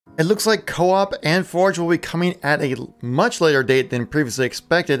It looks like Co-op and Forge will be coming at a much later date than previously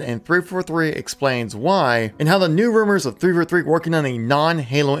expected, and 343 explains why, and how the new rumors of 343 working on a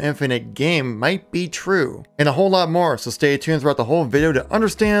non-Halo Infinite game might be true, and a whole lot more, so stay tuned throughout the whole video to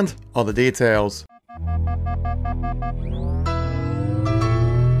understand all the details.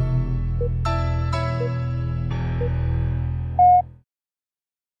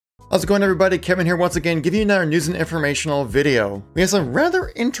 How's it going, everybody? Kevin here once again, giving you another news and informational video. We have some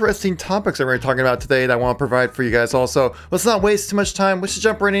rather interesting topics that we're talking about today that I want to provide for you guys also. Let's not waste too much time. Let's just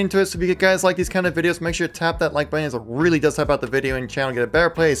jump right into it. So if you guys like these kind of videos, make sure to tap that like button, as it really does help out the video and channel get a better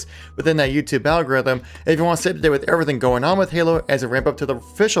place within that YouTube algorithm. If you want to stay up to date with everything going on with Halo as it ramp up to the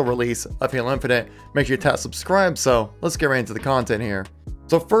official release of Halo Infinite, make sure you tap subscribe. So let's get right into the content here.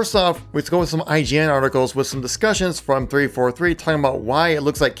 So first off, let's go with some IGN articles with some discussions from 343 talking about why it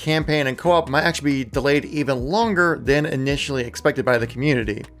looks like campaign and co-op might actually be delayed even longer than initially expected by the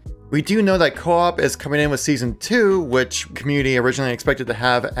community. We do know that co-op is coming in with Season 2, which community originally expected to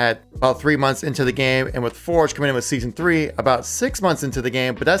have at about 3 months into the game, and with Forge coming in with Season 3 about 6 months into the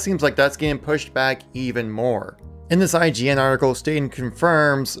game, but that seems like that's getting pushed back even more. In this IGN article, Spartan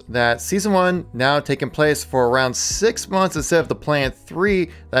confirms that Season 1 now taking place for around 6 months instead of the planned 3.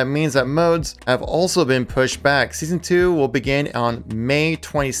 That means that modes have also been pushed back. Season 2 will begin on May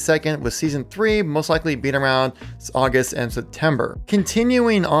 22nd, with Season 3 most likely being around August and September.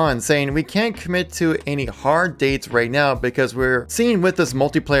 Continuing on, saying we can't commit to any hard dates right now because we're seeing with this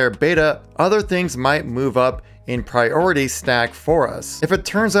multiplayer beta, other things might move up in priority stack for us. If it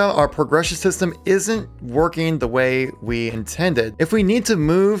turns out our progression system isn't working the way we intended, if we need to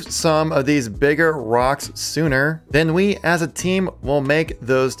move some of these bigger rocks sooner, then we as a team will make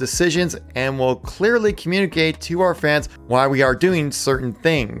those decisions and will clearly communicate to our fans why we are doing certain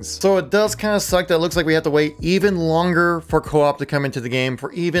things. So it does kind of suck that it looks like we have to wait even longer for co-op to come into the game,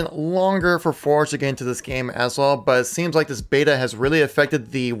 for even longer for Forge to get into this game as well, but it seems like this beta has really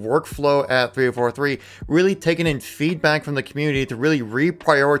affected the workflow at 343, really taking in feedback from the community to really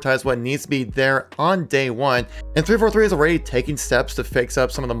reprioritize what needs to be there on day one. And 343 is already taking steps to fix up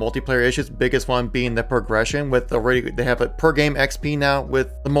some of the multiplayer issues, biggest one being the progression. With already, they have a per game XP now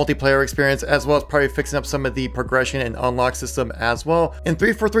with the multiplayer experience, as well as probably fixing up some of the progression and unlock system as well. And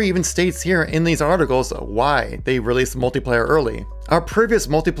 343 even states here in these articles why they released the multiplayer early. Our previous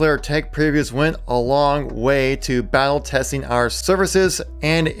multiplayer tech previews went a long way to battle testing our services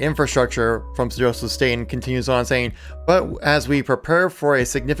and infrastructure, from Joseph Staten continues on saying, but as we prepare for a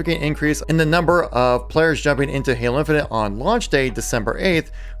significant increase in the number of players jumping into Halo Infinite on launch day, December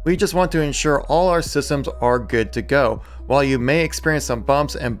 8th, we just want to ensure all our systems are good to go. While you may experience some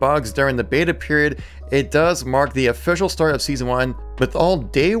bumps and bugs during the beta period, it does mark the official start of Season 1 with all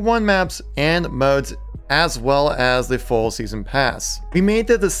day 1 maps and modes, as well as the full season pass. We made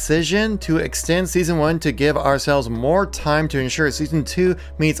the decision to extend Season 1 to give ourselves more time to ensure Season 2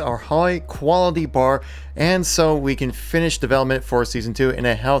 meets our high quality bar, and so we can finish development for Season 2 in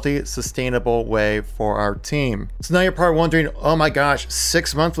a healthy, sustainable way for our team. So now you're probably wondering, oh my gosh,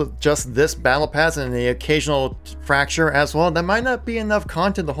 6 months with just this battle pass and the occasional fracture as well, that might not be enough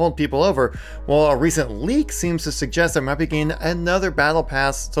content to hold people over. Well, a recent leak seems to suggest that we might be getting another battle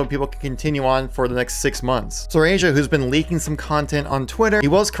pass so people can continue on for the next 6 months. So Asia, who's been leaking some content on Twitter, he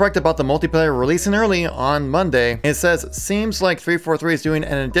was correct about the multiplayer releasing early on Monday. It says, seems like 343 is doing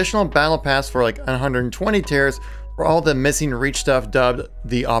an additional battle pass for like 120 tiers for all the missing reach stuff, dubbed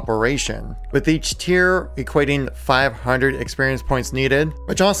the Operation, with each tier equating 500 experience points needed,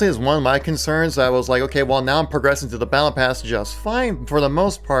 which honestly is one of my concerns. I was like, okay, well now I'm progressing to the battle pass just fine for the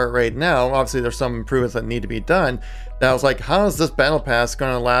most part right now. Obviously there's some improvements that need to be done. I was like, how is this battle pass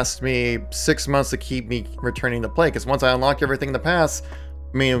going to last me 6 months to keep me returning to play? Because once I unlock everything in the pass,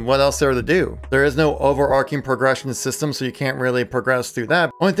 I mean, what else there to do? There is no overarching progression system, so you can't really progress through that.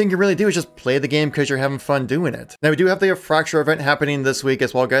 Only thing you really do is just play the game because you're having fun doing it. Now, we do have the Fracture event happening this week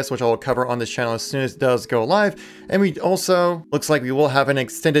as well, guys, which I will cover on this channel as soon as it does go live. And we also, looks like we will have an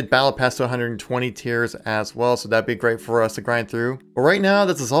extended battle pass to 120 tiers as well, so that'd be great for us to grind through. But right now,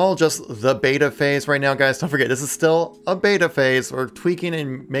 this is all just the beta phase right now, guys. Don't forget, this is still a beta phase. We're tweaking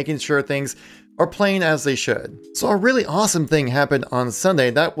and making sure things are playing as they should. So a really awesome thing happened on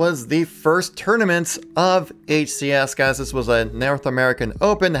Sunday. That was the first tournament of HCS, guys. This was a North American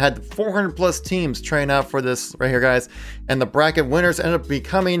Open that had 400 plus teams trying out for this right here, guys. And the bracket winners ended up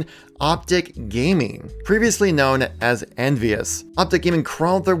becoming Optic Gaming, previously known as Envious. Optic Gaming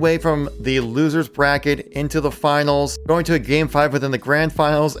crawled their way from the losers bracket into the finals, going to a game 5 within the grand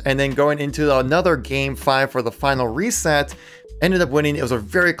finals, and then going into another game 5 for the final reset. Ended up winning. It was a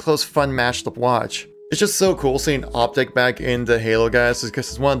very close, fun match to watch. It's just so cool seeing Optic back into Halo, guys, because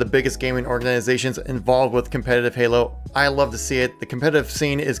it's one of the biggest gaming organizations involved with competitive Halo. I love to see it. The competitive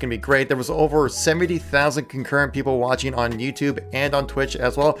scene is going to be great. There was over 70,000 concurrent people watching on YouTube and on Twitch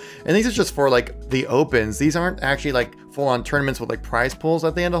as well. And these are just for like the opens. These aren't actually like full-on tournaments with like prize pools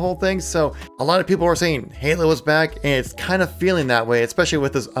at the end of the whole thing. So a lot of people are saying Halo is back, and it's kind of feeling that way, especially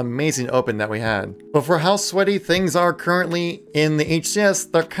with this amazing open that we had. But for how sweaty things are currently in the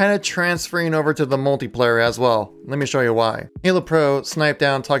HCS, they're kind of transferring over to the multiplayer as well. Let me show you why. Halo Pro Snipe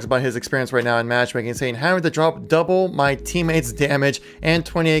Down talks about his experience right now in matchmaking, saying having to drop double my teammates' damage and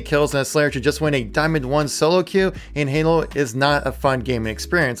 28 kills in a Slayer to just win a Diamond 1 solo queue in Halo is not a fun gaming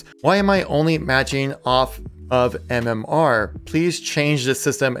experience. Why am I only matching off of MMR? Please change the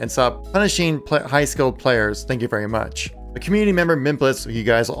system and stop punishing high-skilled players. Thank you very much. A community member, Mimplitz, who you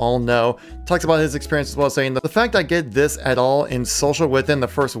guys all know, talks about his experience as well, saying that the fact I get this at all in social within the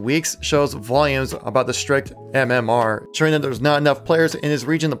first weeks shows volumes about the strict MMR, showing that there's not enough players in his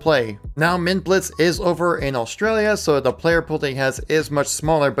region to play. Now, Mimplitz is over in Australia, so the player pool that he has is much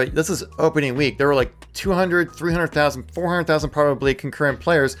smaller, but this is opening week. There were like 200, 300,000, 400,000 probably concurrent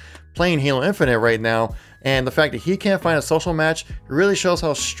players playing Halo Infinite right now. And the fact that he can't find a social match really shows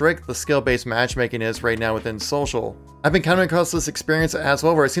how strict the skill-based matchmaking is right now within social. I've been coming across this experience as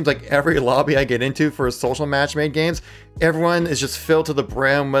well, where it seems like every lobby I get into for social match-made games, everyone is just filled to the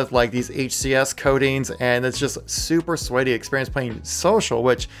brim with like these HCS codings, and it's just super sweaty experience playing social,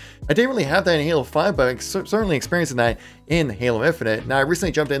 which I didn't really have that in Halo 5, but I'm certainly experiencing that in Halo Infinite. Now, I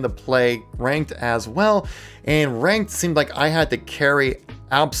recently jumped into play Ranked as well, and Ranked seemed like I had to carry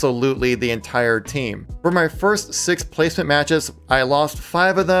absolutely the entire team. For my first 6 placement matches, I lost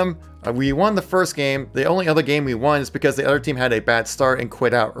 5 of them. We won the first game. The only other game we won is because the other team had a bad start and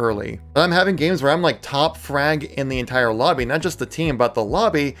quit out early. But I'm having games where I'm like top frag in the entire lobby, not just the team, but the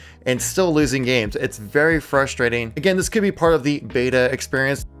lobby, and still losing games. It's very frustrating. Again, this could be part of the beta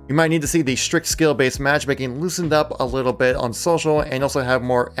experience. You might need to see the strict skill-based matchmaking loosened up a little bit on social, and also have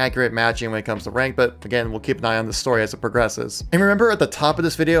more accurate matching when it comes to rank, but again, we'll keep an eye on the story as it progresses. And remember at the top of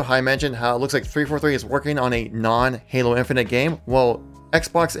this video how I mentioned how it looks like 343 is working on a non-Halo Infinite game? Well,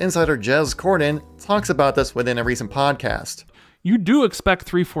 Xbox insider Jez Corden talks about this within a recent podcast. You do expect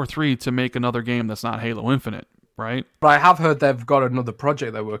 343 to make another game that's not Halo Infinite, right? But I have heard they've got another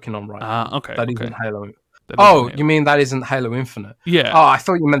project they're working on right now. Okay. That isn't Halo. Oh, you mean that isn't Halo Infinite? Yeah. Oh, I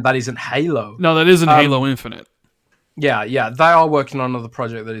thought you meant that isn't Halo. No, that isn't Halo Infinite. Yeah, they are working on another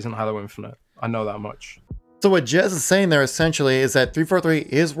project that isn't Halo Infinite. I know that much. So what Jez is saying there essentially is that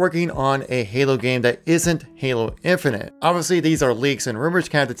 343 is working on a Halo game that isn't Halo Infinite. Obviously these are leaks and rumors,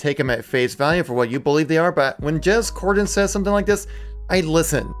 kind of have to take them at face value for what you believe they are, but when Jez Corden says something like this, I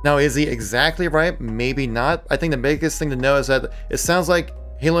listen. Now, is he exactly right? Maybe not. I think the biggest thing to know is that it sounds like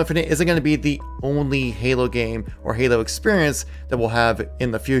Halo Infinite isn't going to be the only Halo game or Halo experience that we'll have in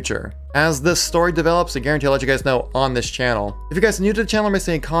the future. As this story develops, I guarantee I'll let you guys know on this channel. If you guys are new to the channel or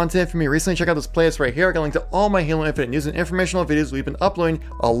missing any content from me recently, check out this playlist right here. I got a link to all my Halo Infinite news and informational videos we've been uploading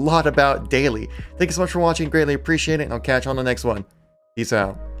a lot about daily. Thank you so much for watching, greatly appreciate it, and I'll catch you on the next one. Peace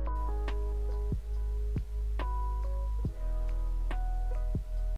out.